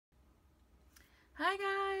Hi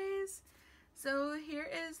guys! So here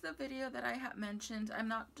is the video that I had mentioned. I'm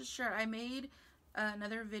not sure. I made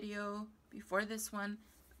another video before this one,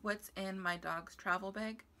 what's in my dog's travel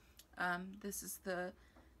bag. This is the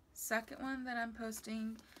second one that I'm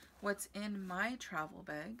posting, what's in my travel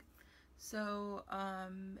bag. So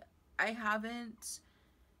I haven't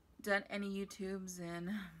done any YouTubes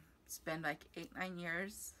in, it's been like 8-9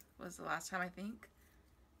 years was the last time I think.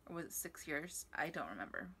 Or was it 6 years? I don't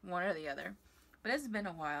remember. One or the other. But it's been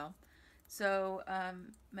a while. So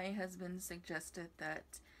my husband suggested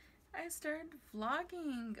that I start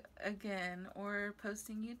vlogging again or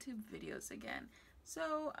posting YouTube videos again.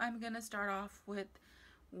 So I'm going to start off with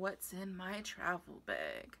what's in my travel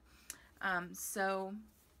bag. So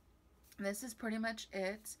this is pretty much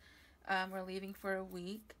it. We're leaving for a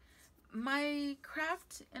week. My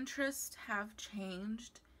craft interests have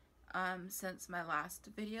changed since my last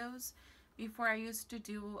videos. Before, I used to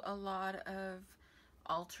do a lot of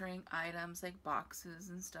altering items like boxes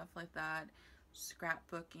and stuff like that,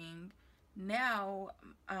 scrapbooking. Now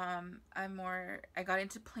I got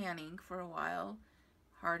into planning for a while,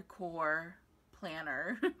 hardcore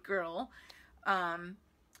planner girl.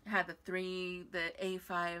 Had the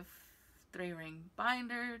A5 3-ring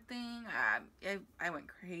binder thing. I went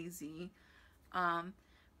crazy.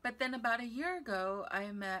 But then about a year ago,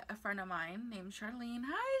 I met a friend of mine named Charlene.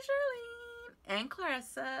 Hi, Charlene! And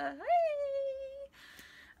Clarissa.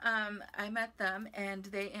 Hi! I met them and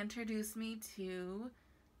they introduced me to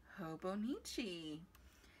Hobonichi.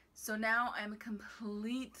 So now I'm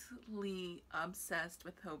completely obsessed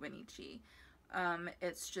with Hobonichi.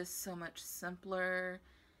 It's just so much simpler.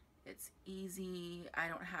 It's easy. I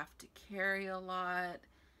don't have to carry a lot.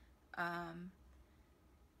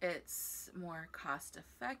 It's more cost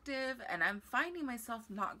effective, and I'm finding myself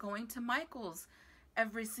not going to Michael's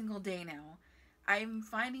every single day now. I'm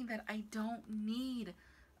finding that I don't need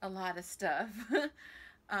a lot of stuff.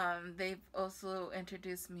 They've also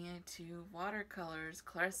introduced me to watercolors.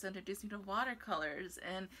 Clarissa introduced me to watercolors,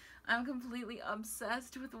 and I'm completely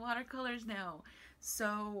obsessed with watercolors now.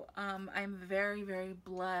 So I'm very, very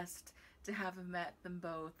blessed to have met them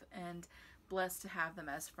both and blessed to have them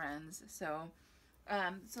as friends. So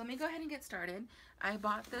let me go ahead and get started. I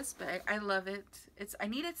bought this bag. I love it. I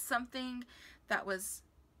needed something that was,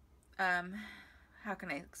 how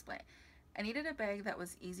can I explain? I needed a bag that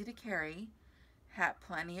was easy to carry, had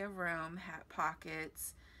plenty of room, had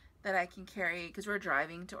pockets that I can carry, because we're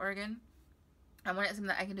driving to Oregon. I wanted something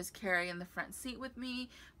that I can just carry in the front seat with me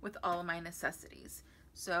with all of my necessities.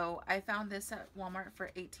 So I found this at Walmart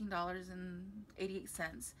for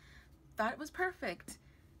 $18.88. Thought it was perfect.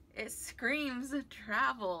 It screams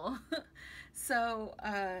travel. So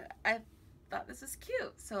I thought this was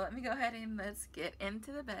cute. So let me go ahead and let's get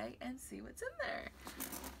into the bag and see what's in there.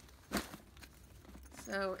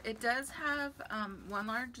 So it does have one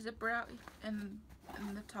large zipper out in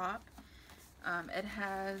the top. It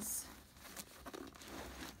has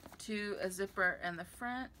a zipper in the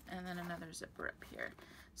front and then another zipper up here.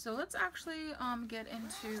 So let's actually get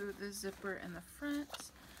into the zipper in the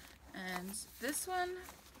front. And this one,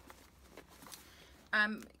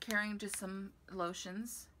 I'm carrying just some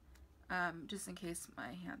lotions, just in case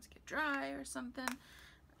my hands get dry or something.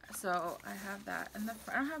 So I have that in the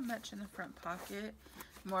front. I don't have much in the front pocket,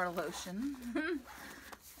 more lotion.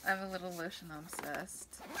 I'm a little lotion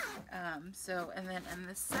obsessed. And then in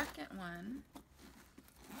the second one,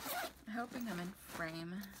 I'm hoping I'm in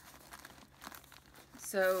frame.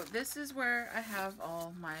 So this is where I have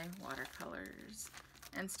all my watercolors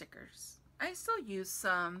and stickers. I still use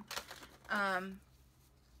some.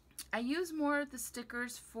 I use more of the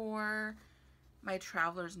stickers for my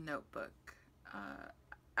traveler's notebook.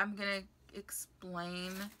 I'm gonna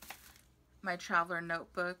explain my traveler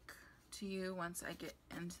notebook to you once I get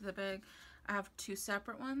into the bag. I have two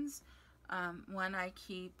separate ones. One I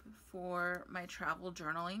keep for my travel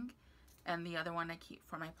journaling, and the other one I keep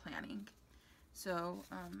for my planning. So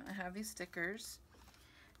I have these stickers.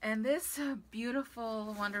 And this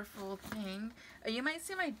beautiful, wonderful thing, you might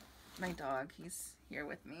see my dog, he's here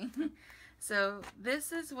with me. So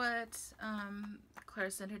this is what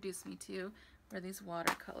Clarissa introduced me to, were these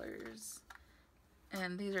watercolors.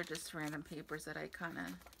 And these are just random papers that I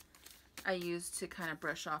use to kind of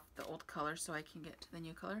brush off the old color so I can get to the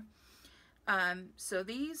new color. So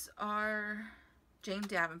these are Jane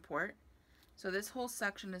Davenport. So this whole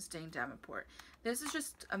section is Jane Davenport. This is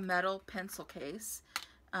just a metal pencil case.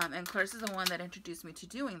 And Clarissa is the one that introduced me to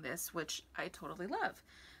doing this, which I totally love.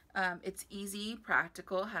 It's easy,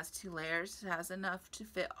 practical, has 2 layers, has enough to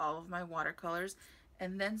fit all of my watercolors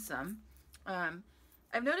and then some.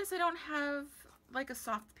 I've noticed I don't have like a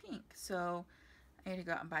soft pink, so I need to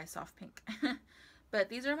go out and buy soft pink. But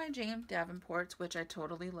these are my Jane Davenports, which I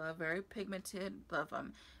totally love. Very pigmented, love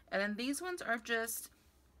them. And then these ones are just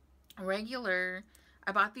regular.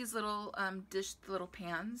 I bought these little little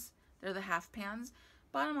pans. They're the half pans.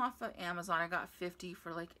 Bought them off of Amazon. I got 50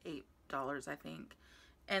 for like $8, I think.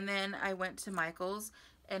 And then I went to Michael's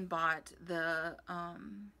and bought the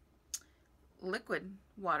liquid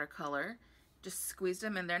watercolor. Just squeezed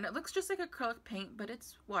them in there. And it looks just like acrylic paint, but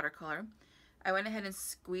it's watercolor. I went ahead and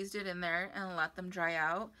squeezed it in there and let them dry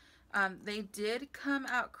out. They did come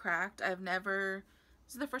out cracked.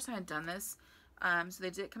 This is the first time I've done this. So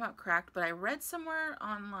they did come out cracked, but I read somewhere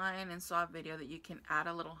online and saw a video that you can add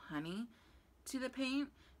a little honey to the paint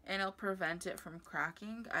and it'll prevent it from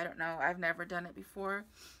cracking. I don't know. I've never done it before.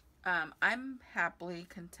 I'm happily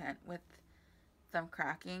content with them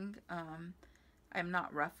cracking. I'm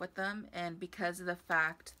not rough with them, and because of the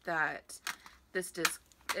fact that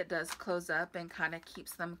it does close up and kind of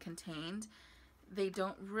keeps them contained, they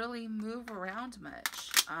don't really move around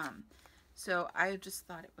much. So I just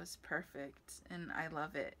thought it was perfect, and I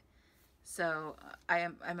love it. So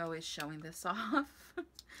I'm always showing this off.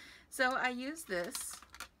 So I use this,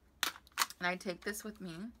 and I take this with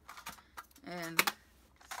me, and it's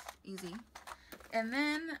easy. And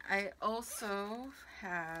then I also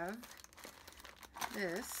have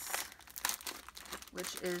this,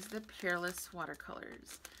 which is the Peerless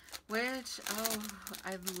watercolors, which, oh,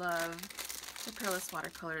 I love the Peerless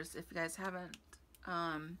watercolors. If you guys haven't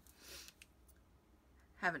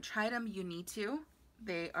tried them, you need to.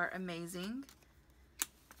 They are amazing.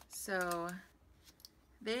 So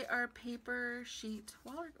they are paper sheet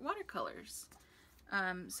watercolors.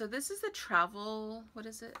 So this is the travel, what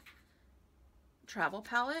is it? Travel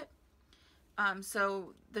palette.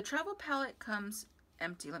 So the travel palette comes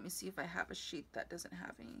empty. Let me see if I have a sheet that doesn't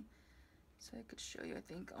have any. So I could show you. I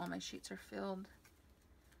think all my sheets are filled.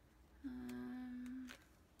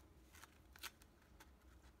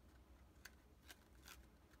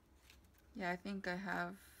 Yeah, I think I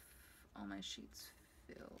have all my sheets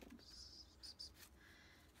filled.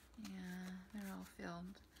 Yeah, they're all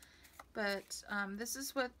filled. But this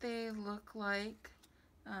is what they look like.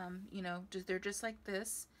 You know, they're just like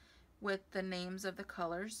this with the names of the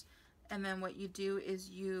colors. And then what you do is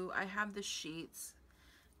I have the sheets.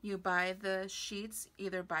 You buy the sheets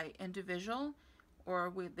either by individual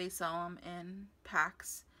or they sell them in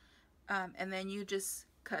packs. And then you just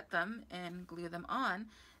cut them and glue them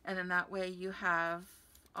on. And then that way you have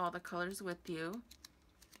all the colors with you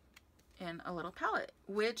in a little palette,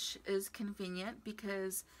 which is convenient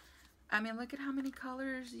because, I mean, look at how many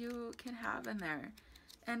colors you can have in there.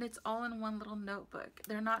 And it's all in one little notebook.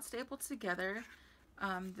 They're not stapled together.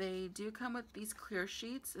 They do come with these clear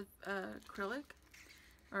sheets of acrylic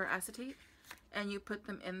or acetate, and you put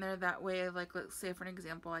them in there that way. Like, let's say for an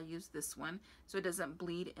example, I use this one so it doesn't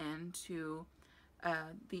bleed into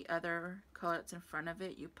the other color that's in front of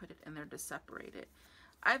it. You put it in there to separate it.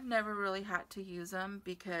 I've never really had to use them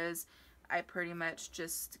because I pretty much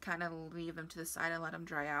just kind of leave them to the side and let them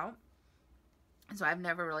dry out. So I've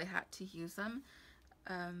never really had to use them.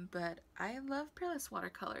 But I love Peerless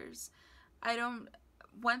watercolors.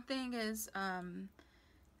 One thing is,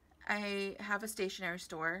 I have a stationery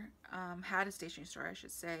store, had a stationery store, I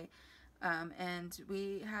should say, and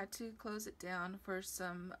we had to close it down for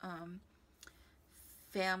some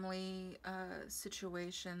family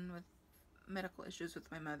situation with medical issues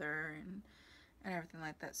with my mother and everything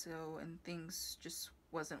like that. So, and things just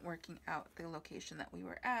wasn't working out the location that we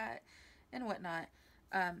were at and whatnot.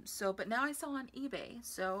 But now I sell on eBay.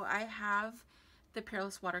 So I have the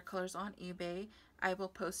Peerless watercolors on eBay. I will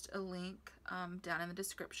post a link down in the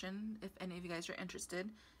description if any of you guys are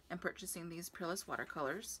interested in purchasing these Peerless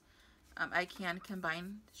watercolors. I can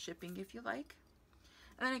combine shipping if you like.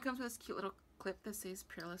 And then it comes with this cute little clip that says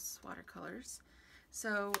Peerless watercolors.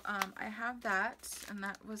 So I have that, and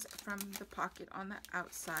that was from the pocket on the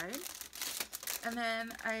outside. And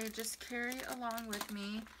then I just carry along with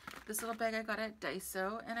me this little bag I got at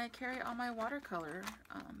Daiso, and I carry all my watercolor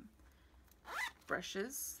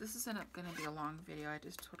brushes. This isn't going to be a long video. I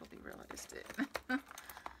just totally realized it.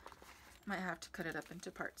 Might have to cut it up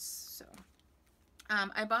into parts. So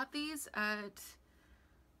I bought these at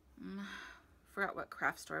forgot what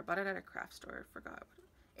craft store. I bought it at a craft store. Forgot.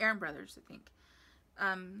 Aaron Brothers, I think.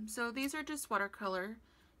 So these are just watercolor.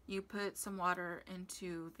 You put some water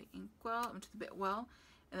into the inkwell, into the bit well,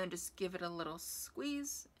 and then just give it a little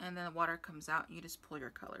squeeze, and then the water comes out, and you just pull your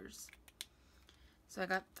colors. So I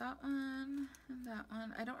got that one and that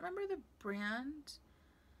one. I don't remember the brand.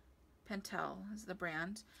 Pentel is the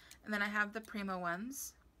brand. And then I have the Prima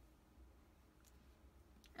ones.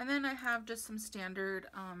 And then I have just some standard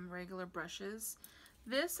regular brushes.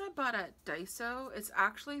 This I bought at Daiso. It's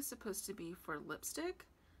actually supposed to be for lipstick.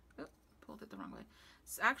 Oh, pulled it the wrong way.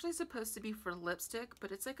 It's actually supposed to be for lipstick,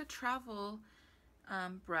 but it's like a travel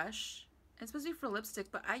brush. It's supposed to be for lipstick,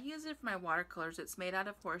 but I use it for my watercolors. It's made out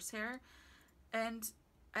of horsehair, and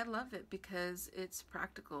I love it because it's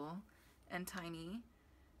practical and tiny.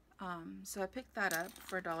 So I picked that up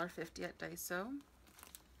for $1.50 at Daiso.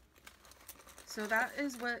 So that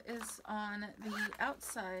is what is on the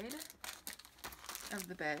outside of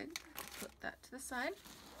the bag. Put that to the side.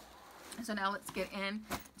 So now let's get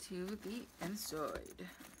into the inside.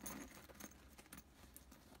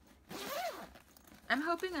 I'm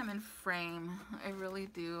hoping I'm in frame. I really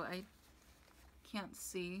do. I can't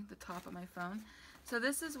see the top of my phone. So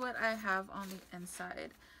this is what I have on the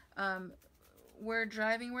inside. We're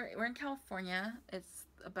driving, we're in California. It's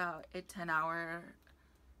about a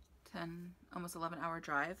 11 hour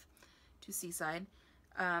drive to Seaside.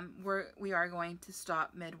 We are going to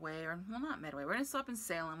stop midway, or well, not midway. We're going to stop in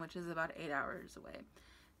Salem, which is about 8 hours away.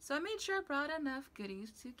 So I made sure I brought enough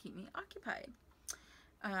goodies to keep me occupied.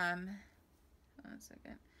 One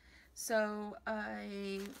second. So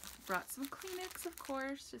I brought some Kleenex, of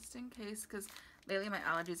course, just in case, because lately my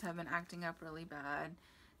allergies have been acting up really bad.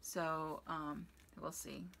 So we'll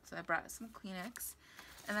see. So I brought some Kleenex.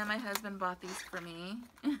 And then my husband bought these for me.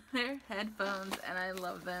 They're headphones, and I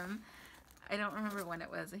love them. I don't remember when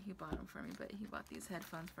it was that he bought them for me, but he bought these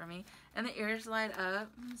headphones for me. And the ears light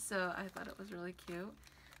up, so I thought it was really cute.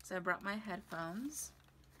 So I brought my headphones.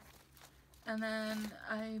 And then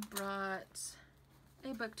I brought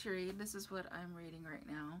a book to read. This is what I'm reading right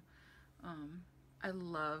now. I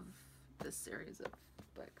love this series of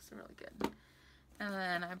books. They're really good. And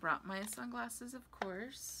then I brought my sunglasses, of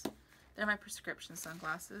course. They're my prescription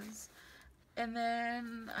sunglasses. And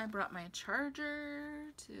then I brought my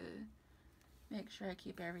charger to make sure I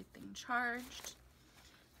keep everything charged.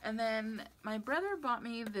 And then my brother bought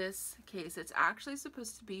me this case. It's actually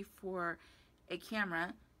supposed to be for a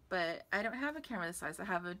camera, but I don't have a camera this size. I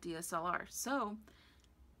have a DSLR, so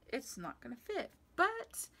it's not gonna fit.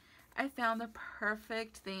 But I found the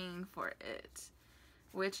perfect thing for it,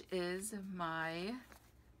 which is my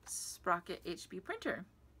Sprocket HB printer.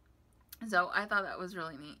 So I thought that was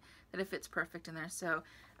really neat, that it fits perfect in there. So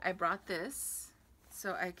I brought this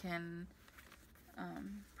so I can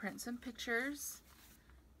print some pictures.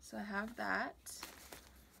 So I have that.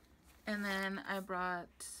 And then I brought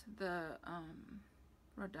the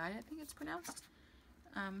Rodai, I think it's pronounced.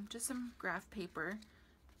 Just some graph paper.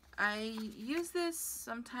 I use this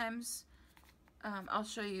sometimes. I'll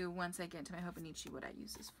show you once I get into my Hobonichi what I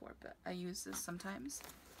use this for, but I use this sometimes.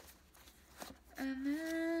 And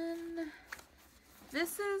then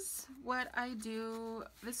this is what I do.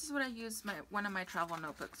 This is what I use one of my travel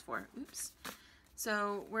notebooks for. Oops.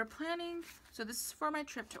 So we're planning. So this is for my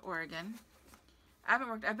trip to Oregon.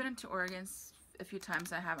 I've been into Oregon a few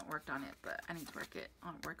times. I haven't worked on it, but I need to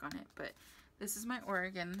work on it. But this is my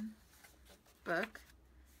Oregon book,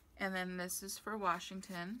 and then this is for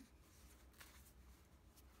Washington.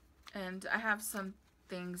 And I have some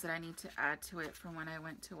things that I need to add to it from when I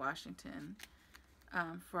went to Washington.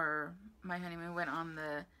 For my honeymoon, we went on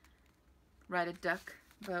the Ride a Duck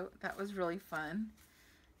boat. That was really fun.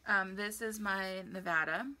 This is my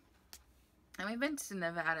Nevada. And we've been to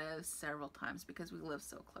Nevada several times because we live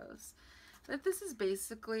so close. But this is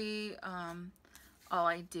basically all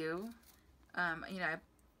I do. You know, I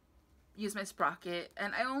use my Sprocket,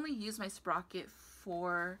 and I only use my Sprocket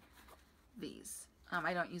for these.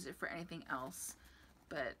 I don't use it for anything else.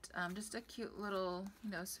 But just a cute little,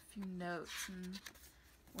 you know, a few notes and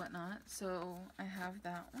whatnot. So I have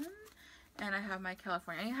that one, and I have my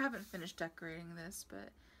California. I haven't finished decorating this, but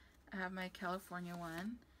I have my California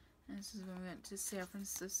one. And this is when we went to San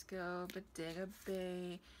Francisco, Bodega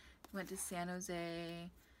Bay, went to San Jose,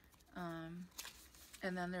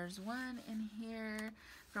 and then there's one in here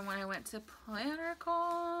from when I went to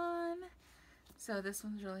PlannerCon. So this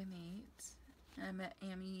one's really neat. I met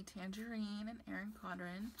Amy Tangerine and Erin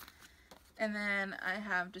Condren. And then I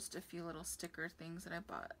have just a few little sticker things that I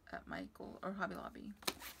bought at Michael or Hobby Lobby.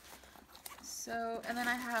 So, and then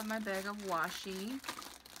I have my bag of washi.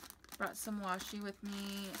 Brought some washi with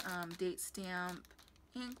me, date stamp,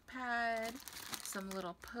 ink pad, some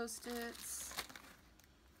little Post-its.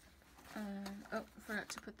 Oh, forgot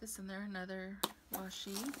to put this in there, another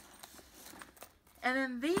washi. And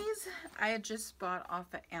then these I had just bought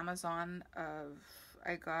off of Amazon.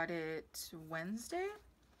 I got it Wednesday,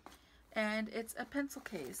 and it's a pencil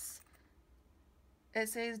case. It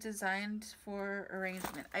says designed for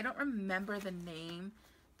arrangement. I don't remember the name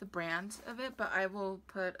the brand of it, but I will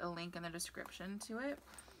put a link in the description to it.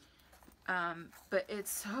 But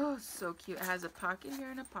it's so cute. It has a pocket here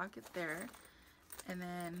and a pocket there. And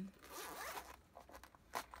then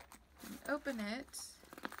when you open it,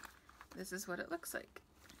 this is what it looks like.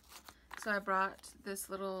 So I brought this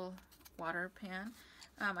little water pan.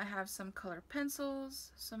 I have some colored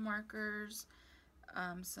pencils, some markers,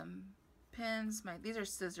 some pens. These are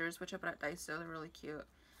scissors, which I bought at Daiso. They're really cute.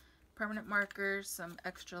 Permanent markers, some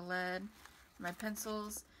extra lead, my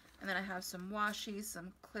pencils, and then I have some washi,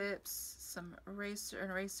 some clips, some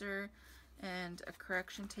eraser, and a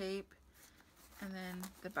correction tape. And then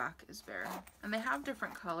the back is bare. And they have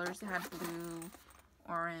different colors. They had blue,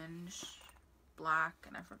 orange, black,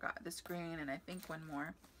 and I forgot this green, and I think one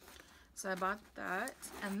more. So I bought that.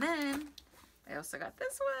 And then I also got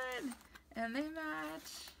this one, and they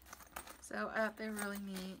match. So I thought they were really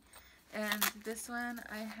neat. And this one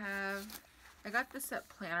I got this at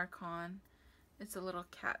PlannerCon. It's a little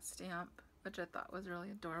cat stamp, which I thought was really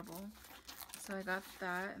adorable. So I got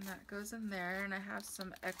that, and that goes in there. And I have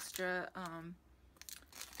some extra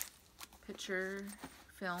picture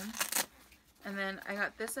film. And then I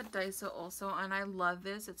got this at Daiso also, and I love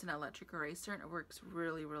this. It's an electric eraser, and it works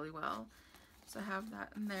really, really well. So I have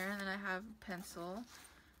that in there, and then I have a pencil.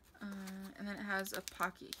 And then it has a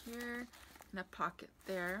pocket here and a pocket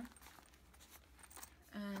there.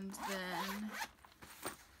 And then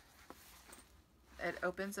it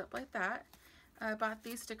opens up like that. I bought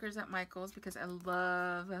these stickers at Michael's because I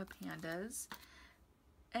love pandas.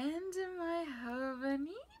 And my Hobonichi.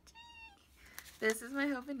 This is my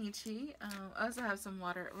Hobonichi. I also have some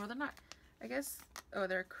water. Well, they're not, I guess, oh,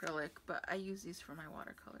 they're acrylic, but I use these for my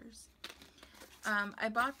watercolors. I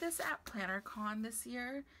bought this at PlannerCon this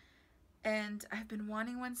year, and I've been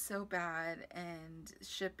wanting one so bad, and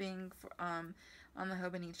shipping for, on the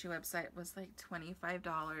Hobonichi website was like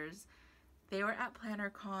 $25. They were at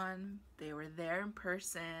PlannerCon. They were there in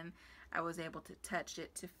person. I was able to touch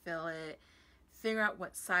it, to feel it, figure out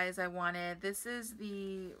what size I wanted. This is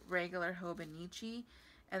the regular Hobonichi,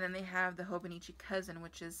 and then they have the Hobonichi cousin,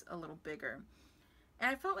 which is a little bigger.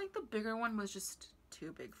 And I felt like the bigger one was just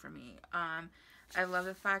too big for me. I love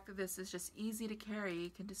the fact that this is just easy to carry. You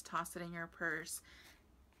can just toss it in your purse.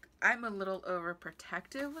 I'm a little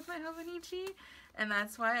overprotective with my Hobonichi, and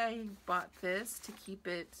that's why I bought this, to keep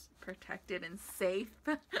it protected and safe.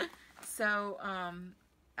 So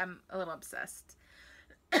I'm a little obsessed.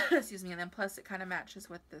 Excuse me. And then plus it kind of matches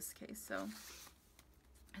with this case. So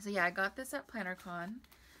yeah, I got this at PlannerCon.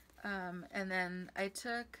 And then at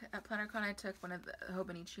PlannerCon I took one of the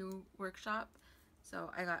Hobonichi workshop.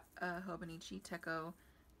 So I got a Hobonichi Techo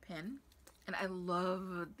pin. And I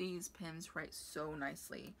love these pins, write so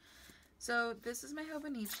nicely. So this is my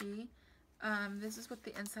Hobonichi. This is what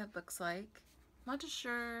the inside looks like. I'm not too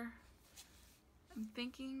sure. I'm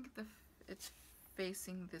thinking it's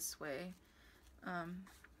facing this way,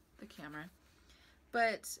 the camera.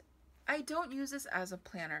 But I don't use this as a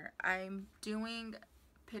planner. I'm doing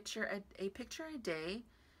a picture a day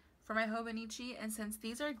for my Hobonichi, and since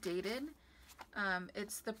these are dated,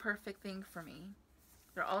 it's the perfect thing for me.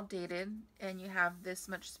 They're all dated, and you have this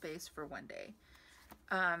much space for one day.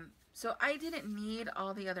 So I didn't need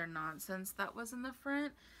all the other nonsense that was in the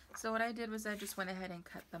front. So what I did was I just went ahead and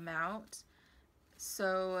cut them out.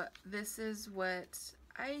 So this is what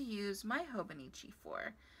I use my Hobonichi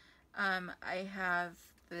for. I have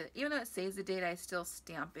even though it says the date, I still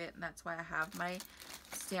stamp it, and that's why I have my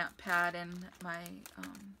stamp pad and my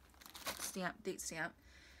date stamp.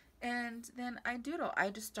 And then I doodle. I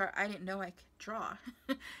didn't know I could draw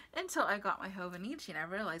until I got my Hobonichi, and I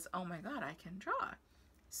realized, oh my god, I can draw.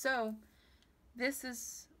 So this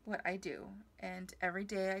is what I do. And every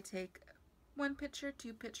day I take 1 picture,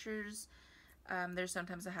 2 pictures. There's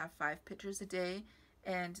sometimes I have 5 pictures a day.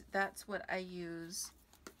 And that's what I use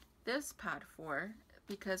this pad for.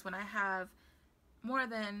 Because when I have more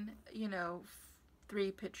than,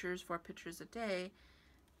 3 pictures, 4 pictures a day,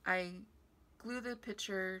 I glue the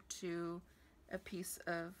picture to a piece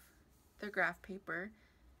of the graph paper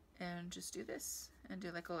and just do this and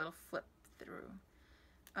do like a little flip through.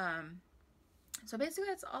 So basically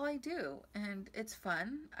that's all I do, and it's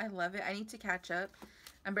fun. I love it. I need to catch up.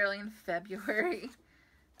 I'm barely in February,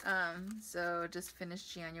 so just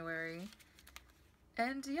finished January,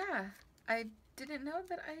 and yeah, I didn't know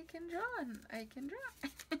that I can draw, and I can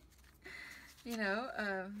draw.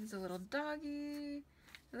 There's a little doggy,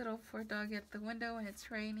 a little poor doggy at the window when it's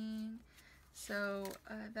raining. So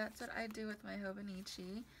that's what I do with my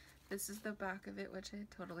Hobonichi. This is the back of it, which I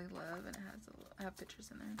totally love, and it has I have pictures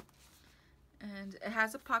in there. And it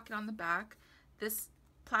has a pocket on the back. This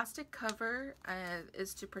plastic cover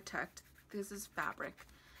is to protect. This is fabric,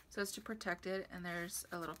 so it's to protect it, and there's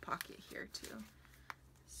a little pocket here too.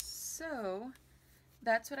 So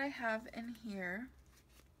that's what I have in here.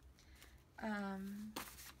 And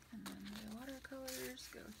then the watercolors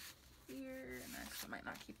go here, and I actually might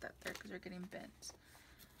not keep that there because they're getting bent.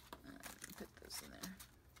 Put those in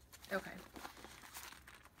there. Okay.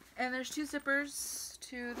 And there's 2 zippers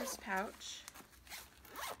to this pouch.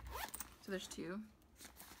 So there's 2.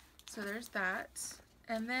 So there's that.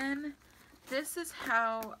 And then this is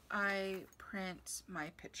how I print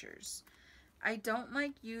my pictures. I don't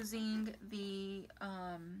like using the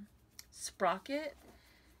sprocket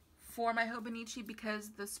for my Hobonichi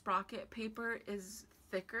because the sprocket paper is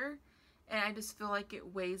thicker, and I just feel like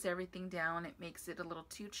it weighs everything down. It makes it a little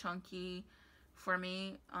too chunky for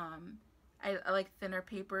me. I like thinner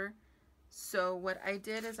paper. So what I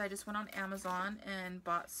did is I just went on Amazon and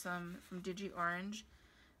bought some from DigiOrange.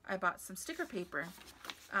 I bought some sticker paper.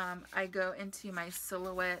 I go into my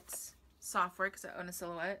Silhouette software because I own a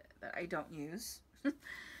Silhouette that I don't use.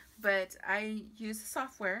 But I use the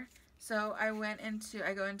software. So I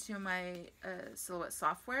go into my Silhouette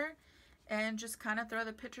software and just kind of throw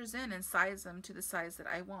the pictures in and size them to the size that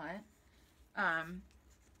I want.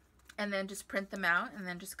 And then just print them out and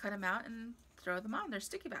then just cut them out and throw them on. They're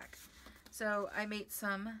sticky back. So I made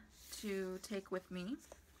some to take with me.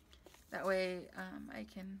 That way I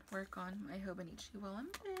can work on my Hobonichi while I'm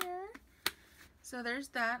there. So there's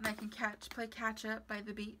that, and I can play catch up by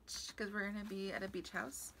the beach because we're gonna be at a beach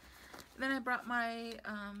house. Then I brought my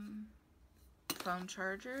phone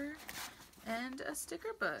charger and a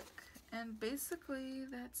sticker book, and basically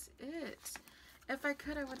that's it. If I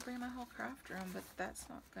could, I would bring my whole craft room, but that's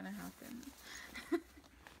not gonna happen.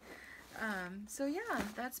 So yeah,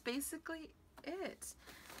 that's basically it.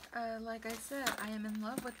 Like I said, I am in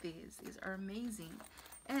love with these. These are amazing,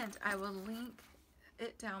 and I will link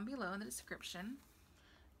it down below in the description.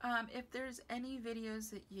 If there's any videos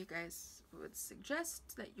that you guys would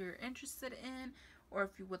suggest that you're interested in, or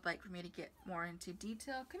if you would like for me to get more into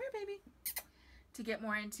detail, come here, baby, to get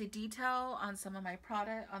more into detail on some of my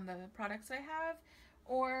the products I have,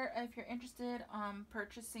 or if you're interested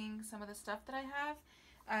purchasing some of the stuff that I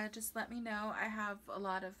have, just let me know.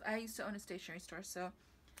 I used to own a stationery store, so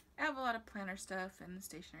I have a lot of planner stuff and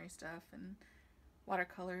stationery stuff and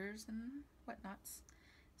watercolors and whatnots.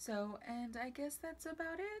 So, and I guess that's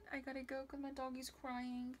about it. I gotta go because my doggy's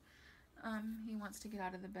crying. He wants to get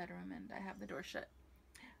out of the bedroom and I have the door shut.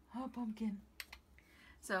 Oh, pumpkin.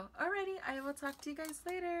 So, alrighty, I will talk to you guys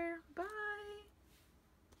later. Bye.